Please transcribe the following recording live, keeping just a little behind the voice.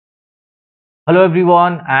Hello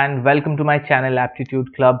everyone and welcome to my channel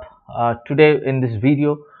Aptitude Club. Today in this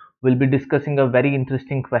video we'll be discussing a very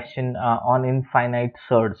interesting question on infinite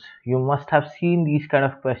surds. You must have seen these kind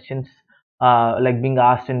of questions like being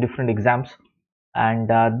asked in different exams, and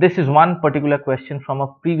this is one particular question from a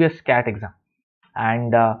previous CAT exam,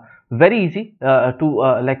 and very easy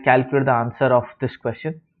to like calculate the answer of this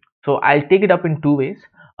question. So I'll take it up in two ways.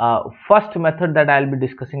 First method that I'll be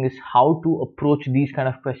discussing is how to approach these kind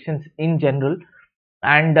of questions in general,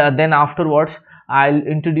 and then afterwards I'll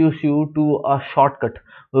introduce you to a shortcut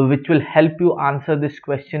which will help you answer this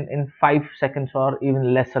question in 5 seconds or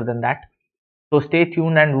even lesser than that. So stay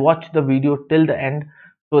tuned and watch the video till the end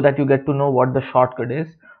so that you get to know what the shortcut is.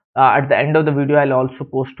 At the end of the video I'll also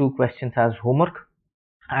post two questions as homework,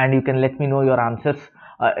 and you can let me know your answers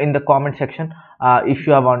in the comment section if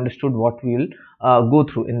you have understood what we will go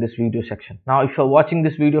through in this video section. Now if you're watching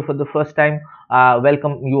this video for the first time,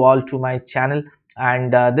 welcome you all to my channel,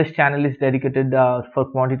 and this channel is dedicated for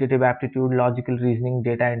quantitative aptitude, logical reasoning,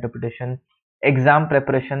 data interpretation, exam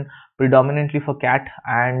preparation, predominantly for CAT,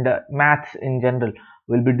 and maths in general.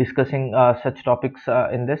 We'll be discussing such topics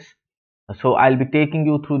in this. So I'll be taking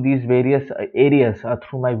you through these various areas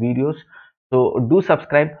through my videos. So do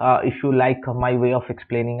subscribe if you like my way of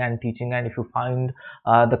explaining and teaching, and if you find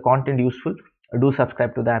the content useful, do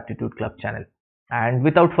subscribe to the Aptitude Club channel. And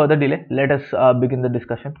without further delay, let us begin the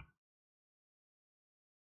discussion.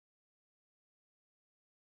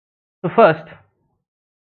 So first,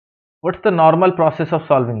 what's the normal process of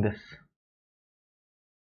solving this?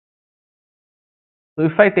 So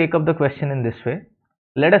if I take up the question in this way,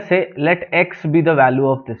 let us say let x be the value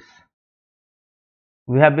of this.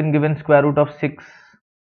 We have been given square root of 6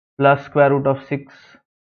 plus square root of 6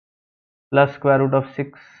 plus square root of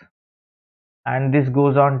 6, and this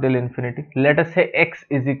goes on till infinity. Let us say x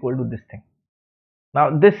is equal to this thing. Now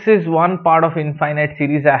this is one part of infinite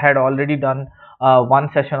series. I had already done one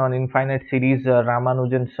session on infinite series,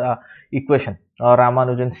 Ramanujan's equation or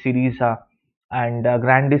Ramanujan's series and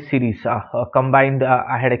Grandis series combined.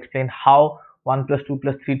 I had explained how 1 plus 2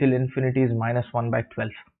 plus 3 till infinity is minus 1 by 12.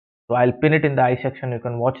 So I'll pin it in the I section. You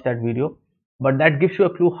can watch that video, but that gives you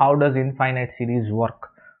a clue how does infinite series work.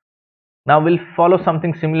 Now we'll follow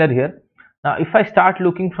something similar here. Now if I start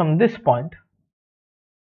looking from this point,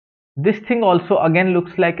 this thing also again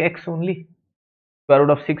looks like x only. Square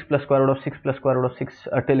root of 6 plus square root of 6 plus square root of 6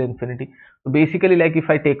 till infinity. So basically, like if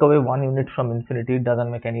I take away one unit from infinity, it doesn't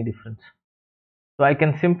make any difference. So I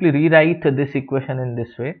can simply rewrite this equation in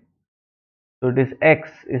this way. So it is x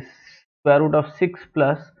is square root of 6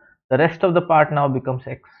 plus the rest of the part now becomes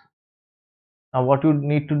x. Now what you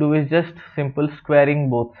need to do is just simple squaring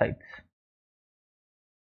both sides.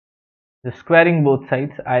 The squaring both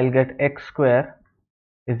sides, I'll get x square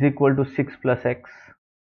is equal to 6 plus x.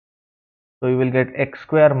 So you will get x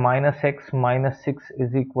square minus x minus 6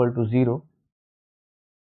 is equal to 0.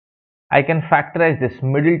 I can factorize this,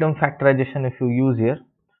 middle term factorization if you use here.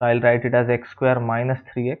 So I'll write it as x square minus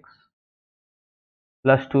 3x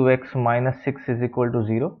plus 2x minus 6 is equal to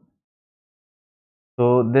 0.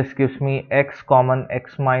 So this gives me x common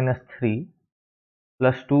x minus 3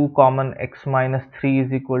 plus 2 common x minus 3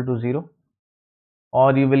 is equal to 0.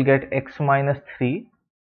 Or you will get x minus 3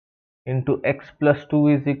 into x plus 2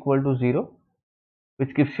 is equal to 0,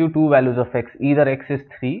 which gives you two values of x. Either x is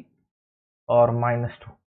 3 or minus 2.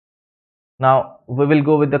 Now we will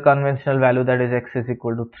go with the conventional value, that is x is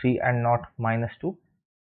equal to 3 and not minus 2.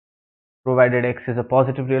 Provided x is a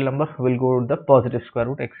positive real number, we'll go with the positive square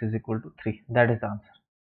root, x is equal to 3. That is the answer.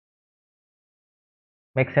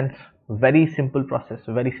 Makes sense? Very simple process,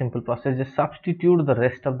 very simple process. Just substitute the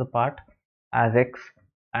rest of the part as x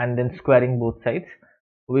and then squaring both sides.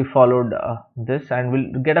 We followed this, and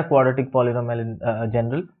we'll get a quadratic polynomial in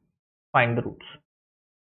general. Find the roots.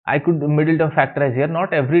 I could middle term factorize here.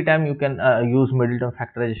 Not every time you can use middle term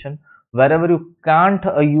factorization. Wherever you can't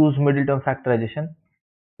use middle term factorization,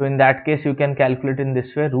 so in that case you can calculate in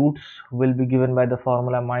this way. Roots will be given by the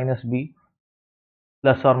formula minus b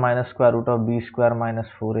plus or minus square root of b square minus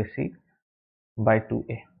 4ac by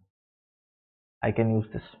 2a. I can use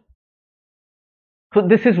this. So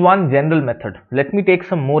this is one general method. Let me take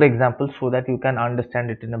some more examples so that you can understand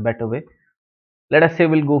it in a better way. Let us say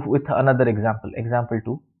we'll go with another example. Example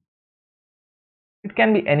 2. It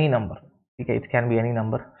can be any number. Okay, it can be any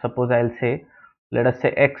number. Suppose I'll say, let us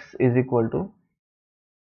say x is equal to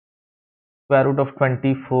square root of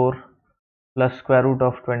 24 plus square root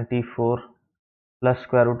of 24 plus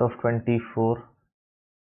square root of 24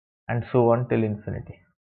 and so on till infinity.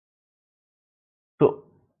 So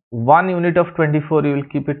one unit of 24 you will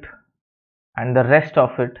keep it, and the rest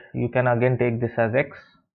of it you can again take this as x.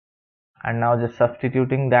 and now just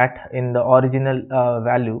substituting that in the original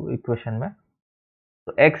value equation में.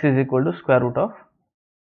 So x is equal to square root of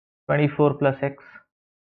 24 plus x.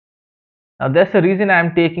 Now there's a reason I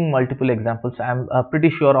am taking multiple examples. I'm pretty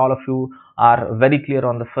sure all of you are very clear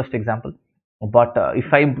on the first example. But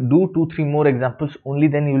if I do 2-3 more examples, only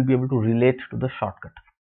then you will be able to relate to the shortcut.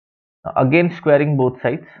 Now, again squaring both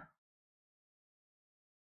sides,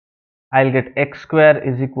 I'll get x square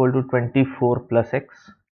is equal to 24 plus x.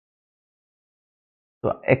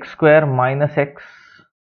 So x square minus x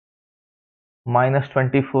minus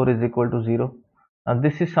 24 is equal to 0. Now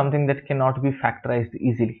this is something that cannot be factorized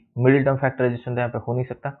easily. Middle term factorization तो यहाँ पे हो नहीं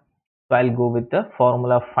सकता. So I'll go with the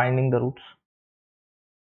formula of finding the roots.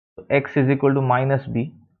 So x is equal to minus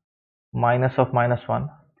b, minus of minus 1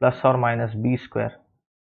 plus or minus b square.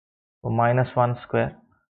 So minus 1 square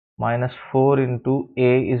minus 4 into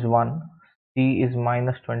a is 1, c is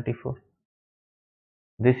minus 24.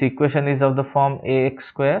 This equation is of the form ax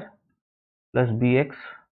square plus bx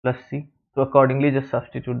plus c. So accordingly just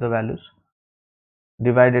substitute the values.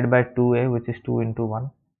 Divided by 2a, which is 2 into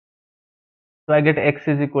 1. So I get x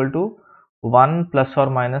is equal to 1 plus or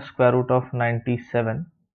minus square root of 97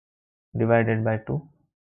 divided by 2.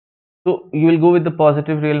 So you will go with the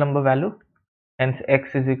positive real number value. Hence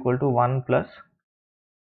x is equal to 1 plus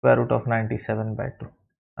square root of 97 by 2.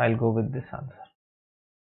 I'll go with this answer.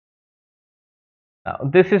 Now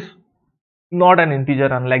this is not an integer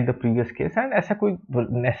unlike the previous case, and ऐसा कोई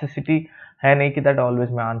necessity है नहीं कि that always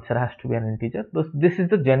my answer has to be an integer. This is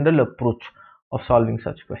the general approach of solving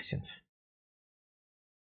such questions.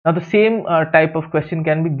 Now the same type of question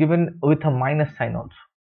can be given with a minus sign also.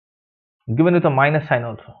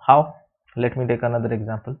 How? Let me take another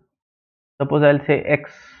example. Suppose I'll say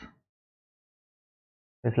x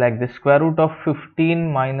is like this: square root of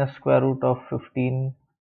 15 minus square root of 15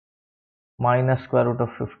 minus square root of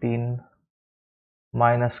 15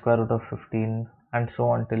 minus square root of 15 and so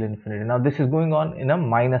on till infinity. Now this is going on in a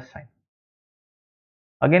minus sign.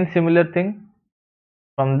 Again similar thing,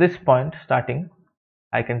 from this point starting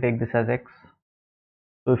I can take this as x.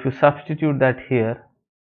 So if you substitute that here,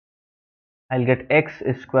 I'll get x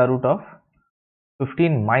is square root of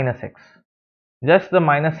 15 minus x. Just the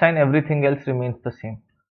minus sign, everything else remains the same.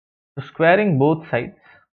 So squaring both sides,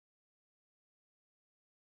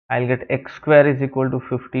 I'll get x square is equal to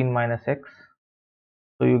 15 minus x.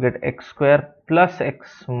 So you get x square plus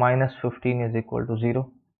x minus 15 is equal to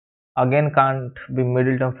 0. Again can't be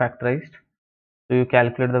middle term factorized. So you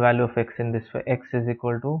calculate the value of x in this way. X is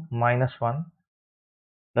equal to minus 1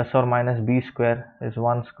 plus or minus b square is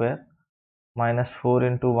 1 square minus 4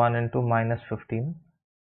 into 1 into minus 15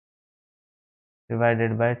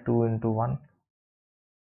 divided by 2 into 1,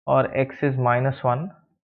 or x is minus 1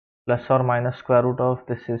 plus or minus square root of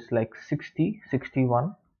this is like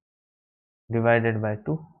 61 divided by 2.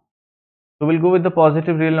 So we'll go with the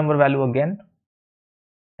positive real number value again,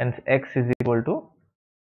 hence x is equal to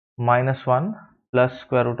minus 1 plus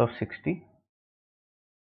square root of 60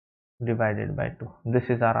 divided by 2. This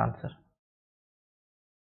is our answer.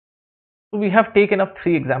 So we have taken up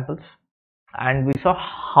 3 examples and we saw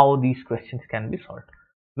how these questions can be solved.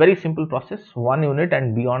 Very simple process, 1 unit,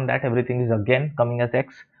 and beyond that everything is again coming as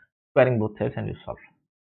x, squaring both sides, and you solve.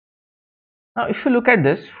 Now if you look at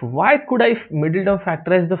this, why could I middle term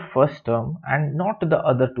factorize the first term and not the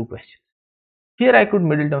other 2 questions? Here I could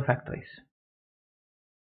middle term factorize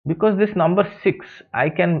because this number 6 I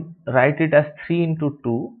can write it as 3 into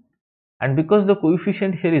 2, and because the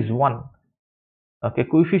coefficient here is 1, okay,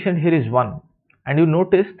 coefficient here is 1, and you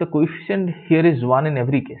notice the coefficient here is 1 in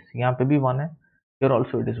every case. यहाँ पे भी 1 है, here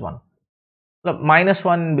also it is 1. So minus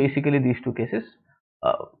 1 in basically these 2 cases.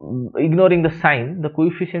 Ignoring the sign, the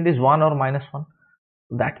coefficient is 1 or minus 1.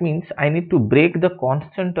 That means I need to break the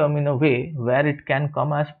constant term in a way where it can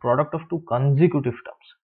come as product of 2 consecutive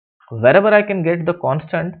terms. Wherever I can get the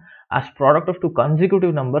constant as product of 2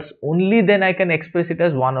 consecutive numbers, only then I can express it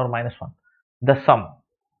as 1 or minus 1. The sum.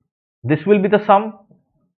 This will be the sum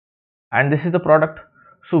and this is the product.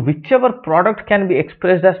 So whichever product can be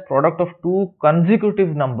expressed as product of 2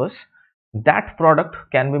 consecutive numbers, that product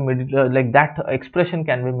can be like that expression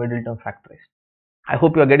can be middle term factorized. I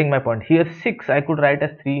hope you are getting my point. Here 6 I could write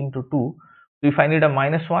as 3 into 2. So if I need a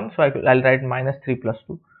minus 1, so I'll write minus 3 plus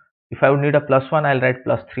 2. If I would need a plus 1, I'll write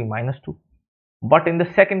plus 3 minus 2. But in the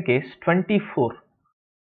second case, 24,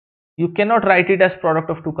 you cannot write it as product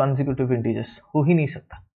of 2 consecutive integers. हो ही नहीं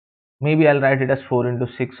सकता. Maybe I'll write it as 4 into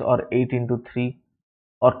 6 or 8 into 3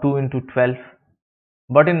 or 2 into 12.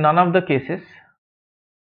 But in none of the cases,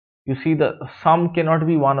 you see the sum cannot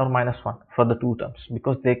be 1 or minus 1 for the 2 terms,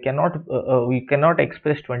 because they cannot we cannot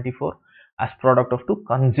express 24 as product of two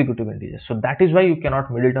consecutive integers. So that is why you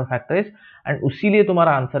cannot middle term factorize, and उसीलिए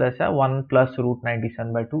तुम्हारा answer ऐसा है 1 plus root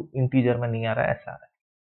 97/2 integer में नहीं आ रहा है, ऐसा आ रहा है.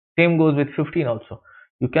 Same goes with 15 also.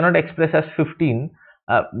 You cannot express as 15,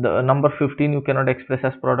 the number 15 you cannot express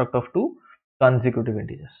as product of two consecutive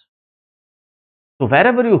integers. So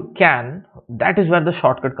wherever you can, that is where the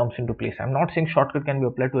shortcut comes into place. I'm not saying shortcut can be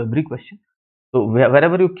applied to every question. So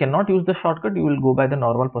wherever you cannot use the shortcut, you will go by the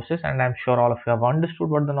normal process, and I'm sure all of you have understood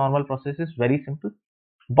what the normal process is. Very simple.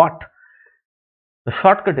 But the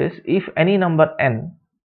shortcut is, if any number n,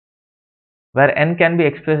 where n can be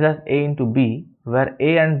expressed as a into b, where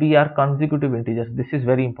a and b are consecutive integers, this is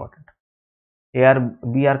very important. A or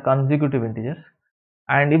b are consecutive integers,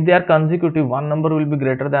 and if they are consecutive, one number will be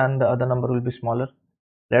greater than the other number will be smaller.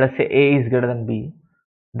 Let us say a is greater than b.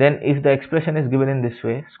 Then if the expression is given in this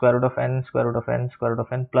way, square root of n, square root of n, square root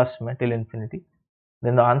of n plus till infinity,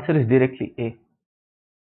 then the answer is directly a.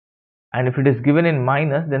 And if it is given in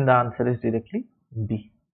minus, then the answer is directly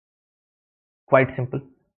b. Quite simple.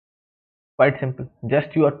 Quite simple.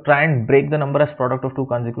 Just you are try and break the number as product of two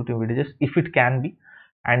consecutive integers if it can be,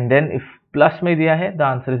 and then if plus में दिया है, the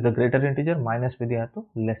answer is the greater integer, minus में दिया है तो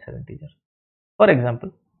lesser integer. For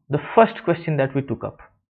example, the first question that we took up,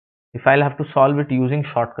 if I'll have to solve it using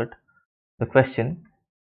shortcut, the question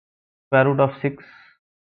square root of 6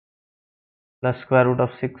 plus square root of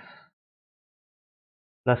 6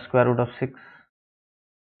 plus square root of 6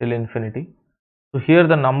 till infinity. So here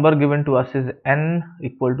the number given to us is n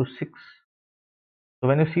equal to 6. So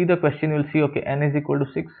when you see the question, you will see, okay, n is equal to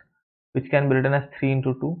 6, which can be written as 3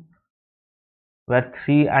 into 2, where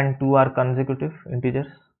 3 and 2 are consecutive integers,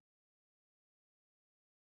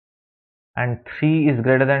 and 3 is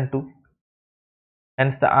greater than 2.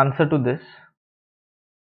 Hence the answer to this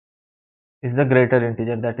is the greater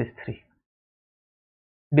integer, that is 3.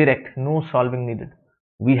 Direct, no solving needed.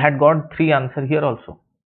 We had got 3 answer here also.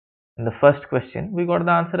 In the first question, we got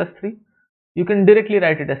the answer as 3. You can directly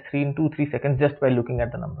write it as 3 in 2-3 seconds just by looking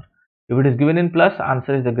at the number. If it is given in plus,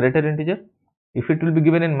 answer is the greater integer. If it will be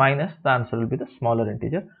given in minus, the answer will be the smaller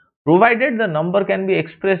integer, provided the number can be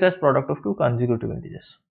expressed as product of two consecutive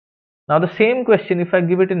integers. Now the same question, if I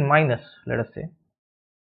give it in minus, let us say,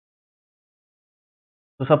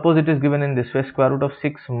 so suppose it is given in this way, square root of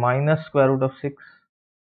 6 minus square root of 6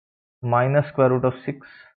 minus square root of 6,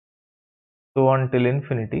 so on till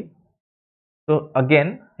infinity. So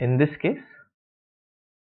again, in this case,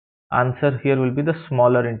 answer here will be the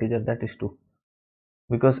smaller integer, that is 2,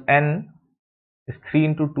 because n is 3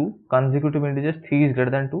 into 2 consecutive integers, 3 is greater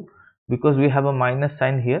than 2. Because we have a minus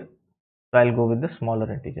sign here, so I'll go with the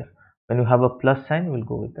smaller integer. When you have a plus sign, you will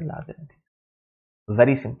go with the larger integer.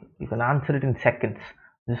 Very simple. You can answer it in seconds.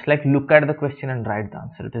 Just like look at the question and write the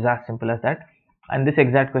answer. It is as simple as that. And this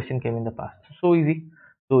exact question came in the past. So easy.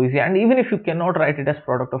 So easy. And even if you cannot write it as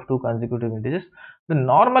product of two consecutive integers, the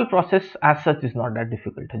normal process as such is not that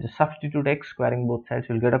difficult. Just substitute x, squaring both sides,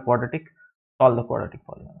 you'll get a quadratic. Solve the quadratic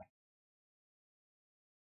polynomial.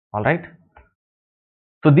 Alright.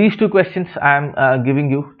 So these two questions I am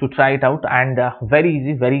giving you to try it out, and very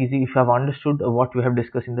easy, very easy. If you have understood what we have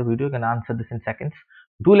discussed in the video, you can answer this in seconds.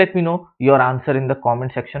 Do let me know your answer in the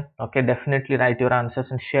comment section. Okay, definitely write your answers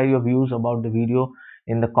and share your views about the video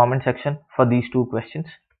in the comment section for these two questions.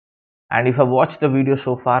 And if you have watched the video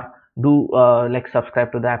so far, do like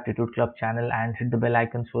subscribe to the Aptitude Club channel and hit the bell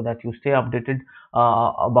icon so that you stay updated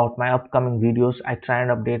about my upcoming videos. I try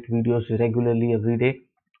and update videos regularly every day,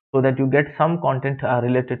 so that you get some content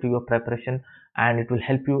related to your preparation, and it will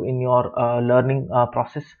help you in your learning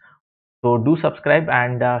process. So do subscribe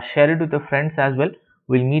and share it with your friends as well.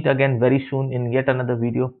 We'll meet again very soon in yet another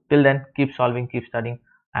video. Till then, keep solving, keep studying,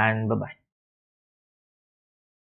 and bye bye.